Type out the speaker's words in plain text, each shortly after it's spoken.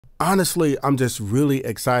Honestly, I'm just really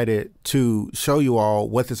excited to show you all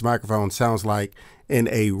what this microphone sounds like in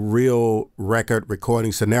a real record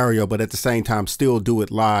recording scenario, but at the same time still do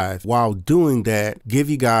it live. While doing that,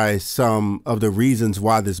 give you guys some of the reasons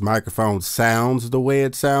why this microphone sounds the way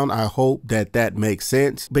it sounds. I hope that that makes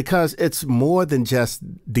sense, because it's more than just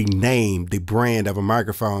the name, the brand of a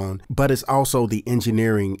microphone, but it's also the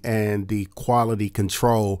engineering and the quality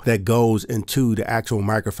control that goes into the actual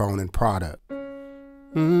microphone and product.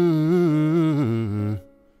 I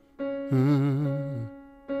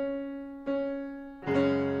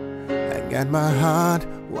got my heart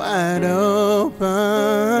wide open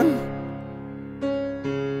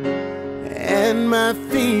and my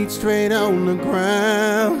feet straight on the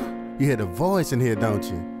ground. You hear the voice in here, don't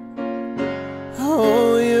you?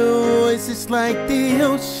 Oh, your voice is like the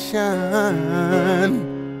ocean.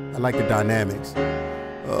 I like the dynamics.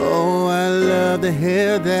 Oh, I love to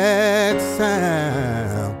hear that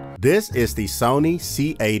sound. This is the Sony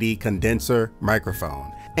C-80 condenser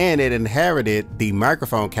microphone, and it inherited the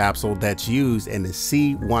microphone capsule that's used in the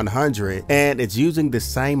C-100, and it's using the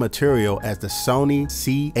same material as the Sony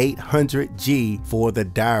C-800G for the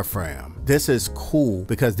diaphragm. This is cool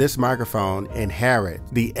because this microphone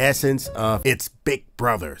inherits the essence of its big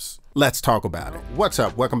brothers. Let's talk about it. What's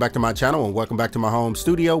up? Welcome back to my channel and welcome back to my home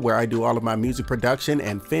studio where I do all of my music production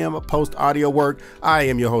and film post audio work. I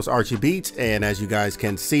am your host Archie Beats, and as you guys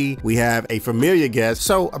can see, we have a familiar guest.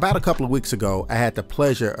 So about a couple of weeks ago, I had the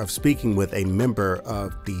pleasure of speaking with a member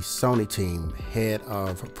of the Sony team, head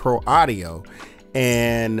of Pro Audio,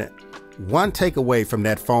 and one takeaway from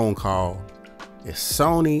that phone call is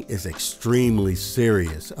Sony is extremely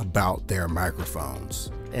serious about their microphones.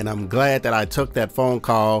 And I'm glad that I took that phone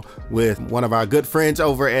call with one of our good friends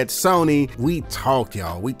over at Sony. We talked,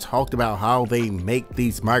 y'all. We talked about how they make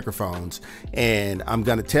these microphones. And I'm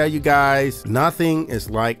gonna tell you guys, nothing is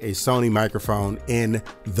like a Sony microphone in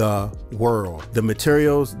the world. The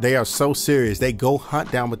materials, they are so serious. They go hunt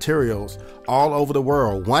down materials all over the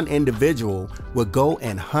world. One individual would go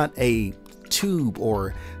and hunt a tube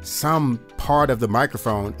or some part of the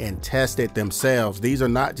microphone and test it themselves. These are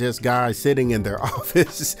not just guys sitting in their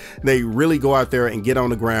office. They really go out there and get on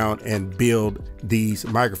the ground and build these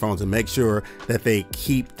microphones and make sure that they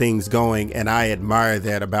keep things going, and I admire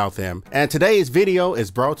that about them. And today's video is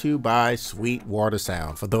brought to you by Sweetwater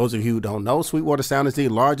Sound. For those of you who don't know, Sweetwater Sound is the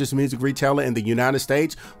largest music retailer in the United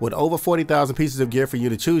States with over 40,000 pieces of gear for you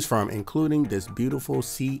to choose from, including this beautiful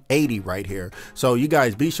C-80 right here. So you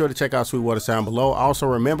guys be sure to check out Sweetwater Sound below. Also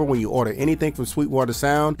remember, when you order anything from Sweetwater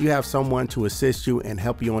Sound, you have someone to assist you and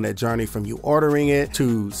help you on that journey, from you ordering it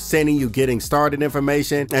to sending you getting started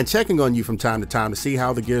information and checking on you from time to time to see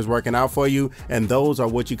how the gear is working out for you. And those are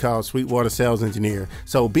what you call Sweetwater Sales Engineer.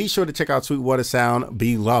 So be sure to check out Sweetwater Sound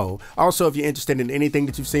below. Also, if you're interested in anything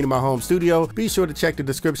that you've seen in my home studio, be sure to check the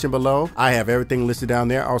description below. I have everything listed down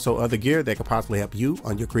there. Also other gear that could possibly help you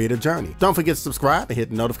on your creative journey. Don't forget to subscribe and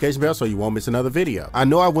hit the notification bell so you won't miss another video. I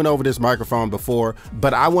know I went over this microphone before,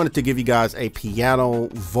 but I wanted to give you guys a piano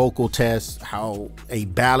vocal test, how a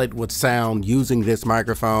ballad would sound using this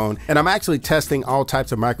microphone. And I'm actually testing all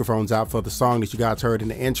types of microphones out for the song that you guys heard in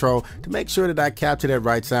the intro to make sure that I capture that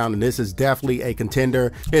right sound. And this is definitely a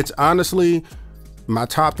contender. It's honestly my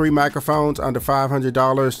top 3 microphones under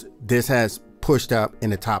 $500. This has pushed up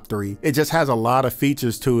in the top 3. It just has a lot of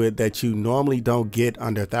features to it that you normally don't get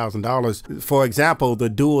under $1,000. For example, the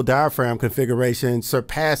dual diaphragm configuration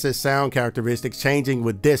surpasses sound characteristics changing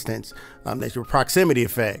with distance. That's your proximity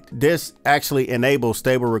effect. This actually enables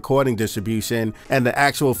stable recording distribution, and the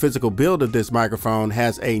actual physical build of this microphone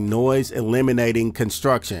has a noise eliminating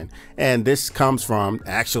construction. And this comes from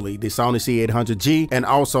actually the Sony C-800G and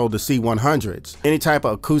also the C-100s. Any type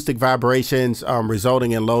of acoustic vibrations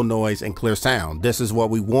resulting in low noise and clear sound. This is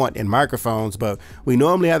what we want in microphones, but we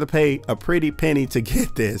normally have to pay a pretty penny to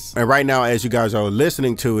get this. And right now, as you guys are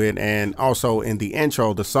listening to it, and also in the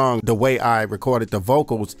intro, the song, the way I recorded the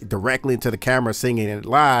vocals directly to the camera singing it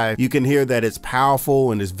live, you can hear that it's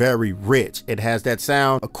powerful and it's very rich. It has that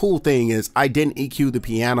sound. A cool thing is I didn't EQ the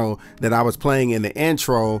piano that I was playing in the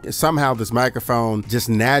intro. Somehow this microphone just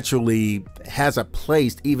naturally has a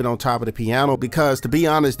place even on top of the piano, because to be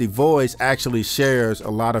honest, the voice actually shares a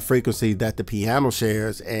lot of frequency that the piano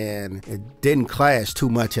shares, and it didn't clash too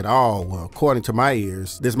much at all. Well, according to my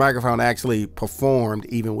ears, this microphone actually performed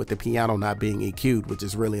even with the piano not being EQ'd, which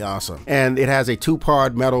is really awesome. And it has a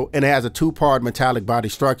 2-part metal, and it has has a two-part metallic body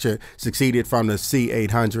structure succeeded from the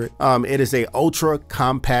C-800. It is a ultra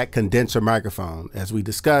compact condenser microphone. As we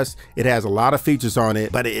discussed, it has a lot of features on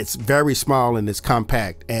it, but it's very small and it's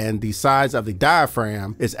compact. And the size of the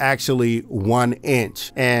diaphragm is actually 1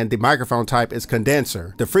 inch. And the microphone type is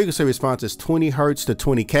condenser. The frequency response is 20 Hertz to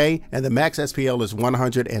 20K, and the max SPL is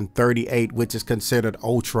 138, which is considered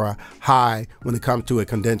ultra high when it comes to a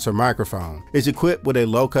condenser microphone. It's equipped with a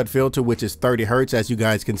low cut filter, which is 30 Hertz, as you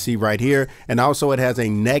guys can see right here. And also it has a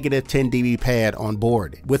negative 10 dB pad on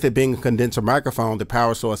board. With it being a condenser microphone, the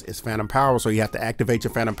power source is phantom power. So you have to activate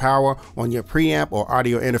your phantom power on your preamp or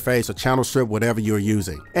audio interface or channel strip, whatever you're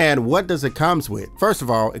using. And what does it comes with? First of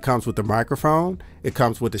all, it comes with the microphone, it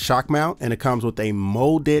comes with the shock mount, and it comes with a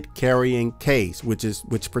molded carrying case,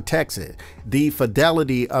 which protects it. The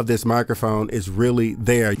fidelity of this microphone is really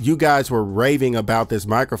there. You guys were raving about this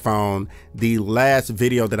microphone the last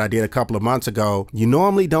video that I did a couple of months ago. You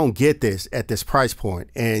normally don't get this at this price point,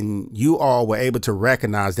 and you all were able to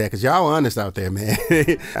recognize that because y'all honest out there, man.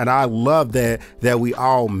 And I love that we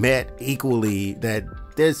all met equally, that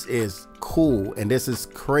this is cool and this is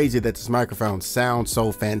crazy that this microphone sounds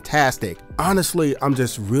so fantastic. Honestly, I'm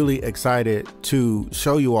just really excited to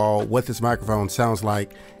show you all what this microphone sounds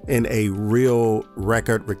like in a real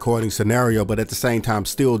record recording scenario, but at the same time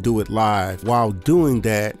still do it live. While doing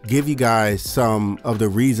that, give you guys some of the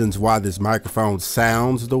reasons why this microphone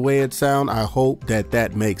sounds the way it sounds. I hope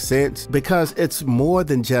that makes sense, because it's more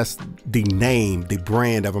than just the name, the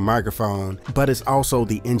brand of a microphone, but it's also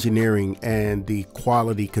the engineering and the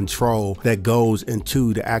quality control that goes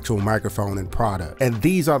into the actual microphone and product. And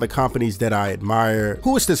these are the companies that I admire.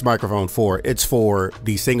 Who is this microphone for? It's for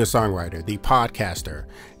the singer-songwriter, the podcaster.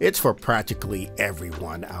 It's for practically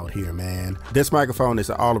everyone out here, man. This microphone is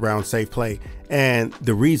an all-around safe play. And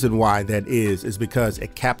the reason why that is because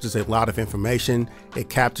it captures a lot of information. It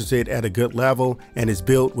captures it at a good level and is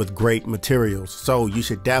built with great materials. So you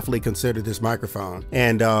should definitely consider this microphone.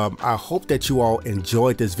 And I hope that you all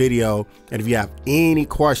enjoyed this video. And if you have any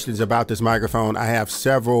questions about this microphone, I have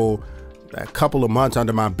a couple of months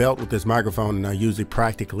under my belt with this microphone, and I use it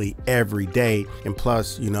practically every day. And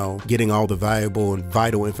plus, you know, getting all the valuable and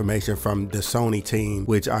vital information from the Sony team,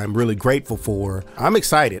 which I'm really grateful for. I'm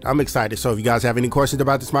excited. So if you guys have any questions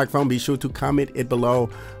about this microphone, be sure to comment it below.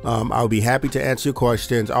 I'll be happy to answer your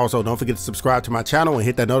questions. Also, don't forget to subscribe to my channel and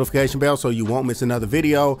hit that notification bell so you won't miss another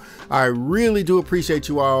video. I really do appreciate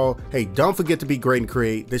you all. Hey, don't forget to be great and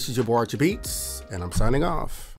create. This is your boy Archie Beats, and I'm signing off.